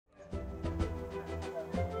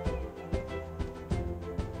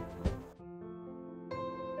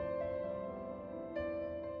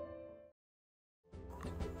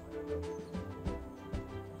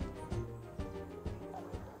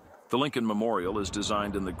The Lincoln Memorial is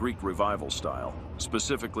designed in the Greek Revival style,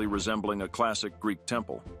 specifically resembling a classic Greek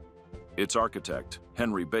temple. Its architect,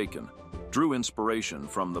 Henry Bacon, drew inspiration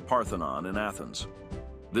from the Parthenon in Athens.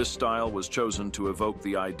 This style was chosen to evoke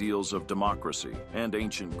the ideals of democracy and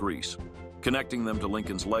ancient Greece, connecting them to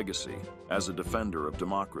Lincoln's legacy as a defender of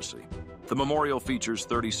democracy. The memorial features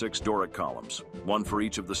 36 Doric columns, one for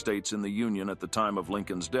each of the states in the Union at the time of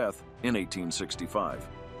Lincoln's death in 1865.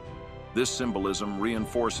 This symbolism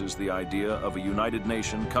reinforces the idea of a united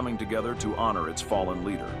nation coming together to honor its fallen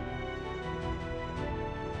leader.